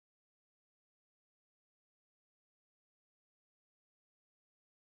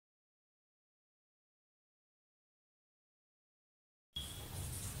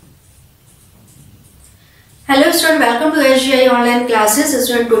Hello student, welcome to SGI online classes.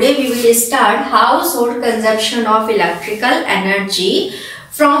 Student, today we will start household consumption of electrical energy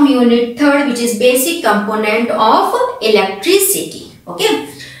from unit 3rd, which is basic component of electricity. Okay.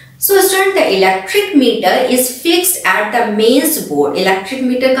 So student, the electric meter is fixed at the mains board. Electric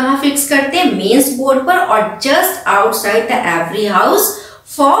meter कहाँ fix करते हैं? Mains board पर और just outside the every house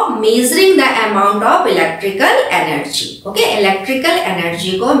for measuring the amount of electrical energy. Okay, electrical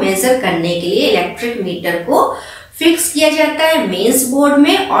energy को measure करने के लिए electric meter को fix किया जाता है mains board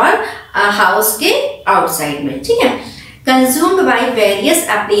में और house के outside में. ठीक है, consumed by various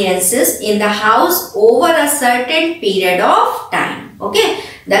appliances in the house over a certain period of time. Okay,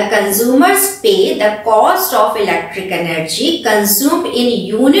 the consumers pay the cost of electric energy consumed in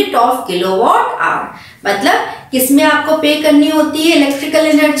unit of kilowatt hour. मतलब किसमें आपको पे करनी होती है इलेक्ट्रिकल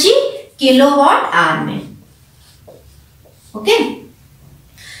एनर्जी? किलोवाट आवर में. Okay,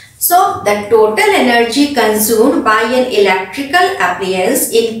 so the total energy consumed by an electrical appliance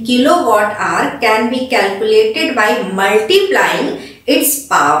in kilowatt hour can be calculated by multiplying it's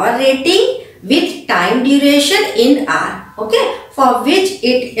power rating with time duration in our. Okay, for which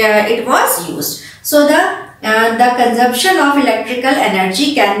it was used. So the consumption of electrical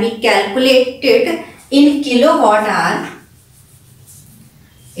energy can be calculated in kilowatt hour.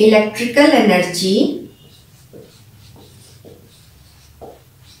 Electrical energy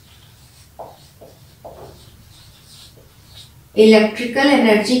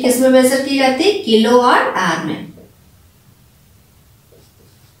किस में major की जाती है? Kilowatt hour में.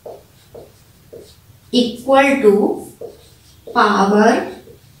 Equal to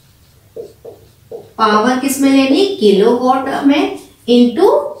power किस में लेनी? Kilowatt में इंटू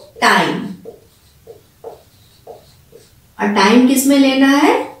टाइम, और टाइम किस में लेना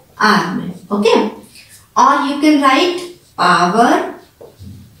है? आवर में. ओके, और you can write power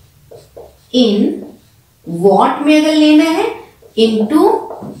in what में अगर लेना है इंटू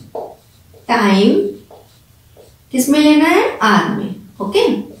टाइम किस में लेना है? आवर में. Okay,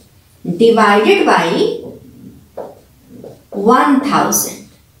 divided by 1000.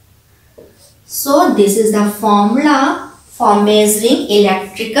 So this is the formula for measuring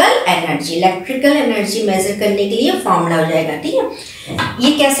electrical energy. Electrical energy measure करने के लिए फॉर्मूला हो जाएगा. ठीक है,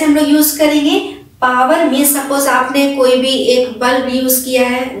 ये कैसे हम लोग यूज करेंगे? पावर में सपोज आपने कोई भी एक बल्ब यूज किया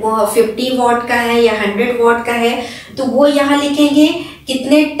है, वो 50 वॉट का है या 100 वॉट का है, तो वो यहाँ लिखेंगे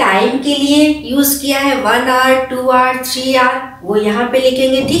कितने टाइम के लिए यूज किया है, 1 आवर, 2 आवर, 3 आवर, वो यहाँ पे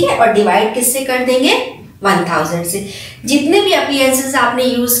लिखेंगे. ठीक है, और डिवाइड किससे कर देंगे? 1000 से. जितने भी अप्लायंसेस आपने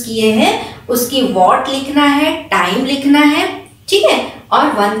यूज किए हैं उसकी वॉट लिखना है, टाइम लिखना है. ठीक है, और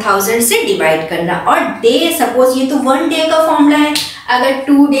 1000 से डिवाइड करना. और डे, सपोज ये तो 1 डे का फॉर्मूला है, अगर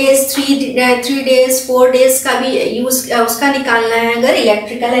 2 डेज, 3 डेज, 4 डेज का भी यूज उसका निकालना है अगर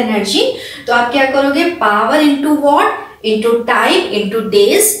इलेक्ट्रिकल एनर्जी, तो आप क्या करोगे? Power into what into time into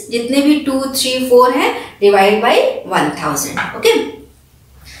days, जितने भी 2, 3, 4 है, divide by 1000. Okay,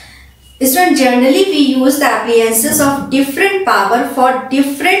 Student, generally we use the appliances of different power for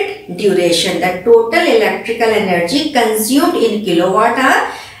different duration. The total electrical energy consumed in kilowatt hour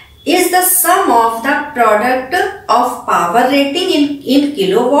is the sum of the product of power rating in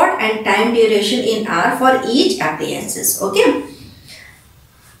kilowatt and time duration in hour for each appliances. Okay.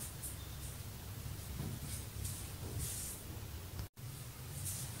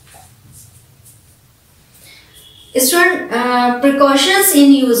 Student, precautions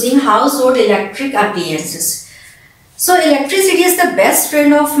in using household electric appliances. So electricity is the best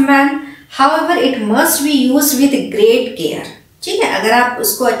friend of man. However, it must be used with great care. ठीक है, अगर आप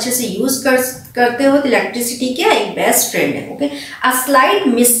उसको अच्छे से use करते हो तो इलेक्ट्रिसिटी क्या एक बेस्ट फ्रेंड है. Okay, a slight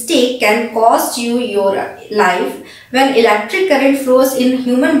mistake can cost you your life. When electric current flows in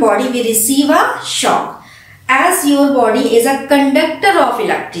human body, we receive a shock. As your body is a conductor of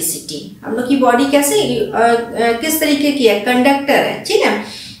electricity. हम लोग की body कैसे किस तरीके की है? Conductor है. ठीक है,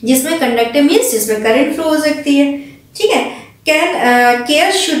 जिसमें कंडक्टर मीन्स जिसमें करंट फ्लो हो सकती है. ठीक है,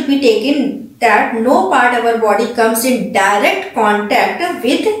 care should be taken that no part of our body comes in direct contact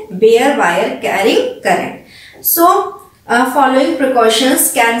with bare wire carrying current. So following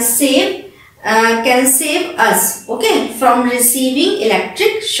precautions can save us, okay, from receiving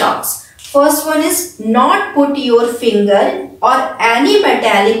electric shocks. First one is not put your finger or any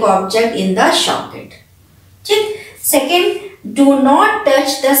metallic object in the socket. ठीक. Second, do not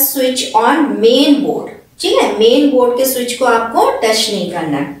touch the switch on main board. ठीक है, main board के switch को आपको touch नहीं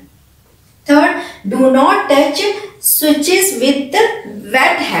करना है. Third, do not touch switches with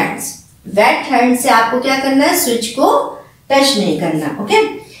wet hands. Wet hand से आपको क्या करना है? स्विच को टच नहीं करना. Okay.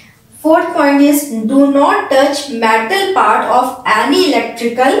 Fourth point is do not touch metal part of any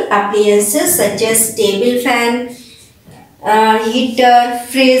electrical appliances such as table fan, heater,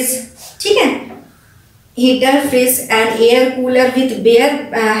 fridge. ठीक है, heater, fridge and air cooler with bare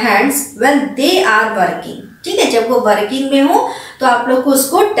hands when they are working. ठीक है, जब वो working में हो तो आप लोग को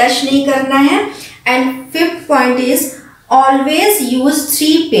उसको टच नहीं करना है. And fifth point is always use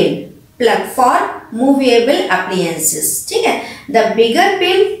 3 pin plug for movable appliances. ठीक है, the bigger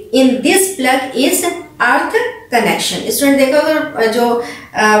pin in this plug is earth connection. Student देखो अगर जो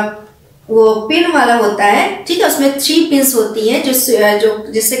वो पिन वाला होता है, ठीक है, उसमें 3 पिन्स होती हैं जो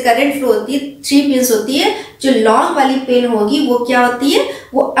जिससे करंट फ्लो होती है. 3 पिन्स होती है. जो लॉन्ग वाली पिन होगी वो क्या होती है,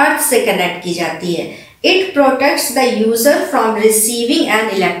 वो अर्थ से कनेक्ट की जाती है. It protects the user from receiving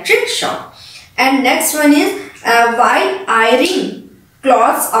an electric shock. And next one is while ironing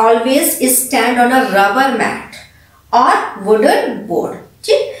cloths always stand on a rubber mat or wooden board.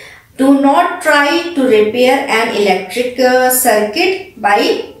 ठीक, do not try to repair an electric circuit by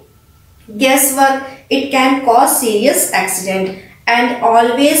guesswork. It can cause serious accident. And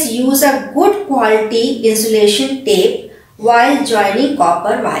always use a good quality insulation tape while joining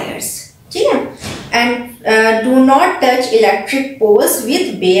copper wires. ठीक है, and do not touch electric poles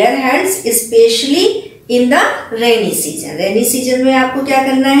with bare hands, especially in the rainy season. Rainy season में आपको क्या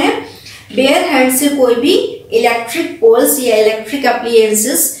करना है, bear hand से कोई भी इलेक्ट्रिक पोल्स या इलेक्ट्रिक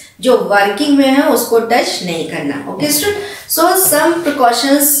अप्लायंसेस जो वर्किंग में है उसको टच नहीं करना. ओके स्टूडेंट, सो सम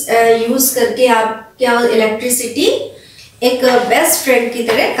प्रिकॉशंस यूज करके आप क्या इलेक्ट्रिसिटी एक बेस्ट फ्रेंड की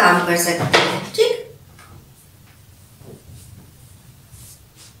तरह काम कर सकते हैं. ठीक,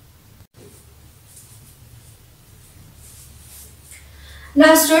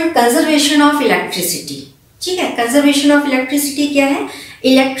 now student conservation of electricity. ठीक है, कंजर्वेशन ऑफ इलेक्ट्रिसिटी क्या है,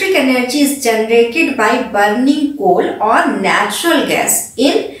 electric energy is generated by burning कोल और natural gas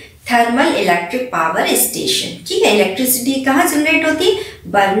in thermal electric power station. ठीक है, इलेक्ट्रिसिटी कहाँ जनरेट होती है,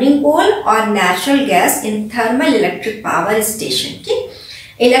 बर्निंग कोल और natural gas in thermal electric power station. ठीक,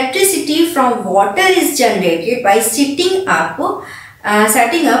 electricity from water is generated by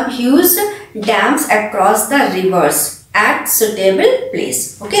setting up huge dams across the rivers at suitable place.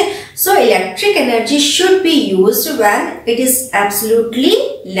 Okay, so electric energy should be used when it is absolutely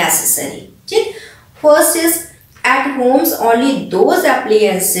necessary. Okay? First is at homes only those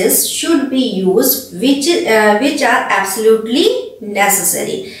appliances should be used which are absolutely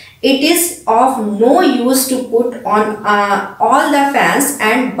necessary. It is of no use to put on all the fans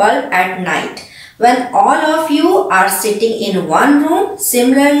and bulb at night when all of you are sitting in one room.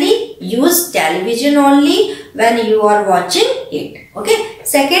 Similarly, use television only when you are watching it. Okay.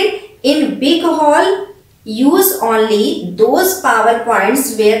 Second, in big hall, use only those power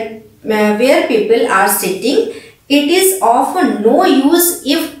points where people are sitting. It is of no use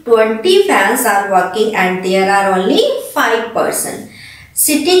if 20 fans are working and there are only 5 persons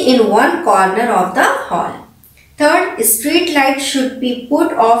sitting in one corner of the hall. Third, street light should be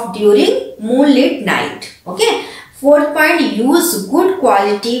put off during moonlit night. Okay. Fourth point, use good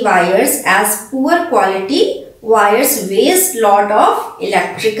quality wires as poor quality wires waste lot of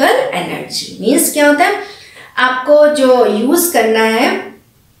electrical energy. Means क्या होता है, आपको जो use करना है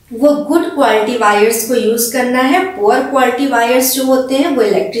वो good quality wires को use करना है. पुअर क्वालिटी वायर्स जो होते हैं वो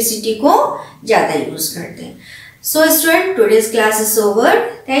इलेक्ट्रिसिटी को ज्यादा यूज करते हैं. So student, today's class is over.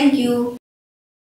 Thank you.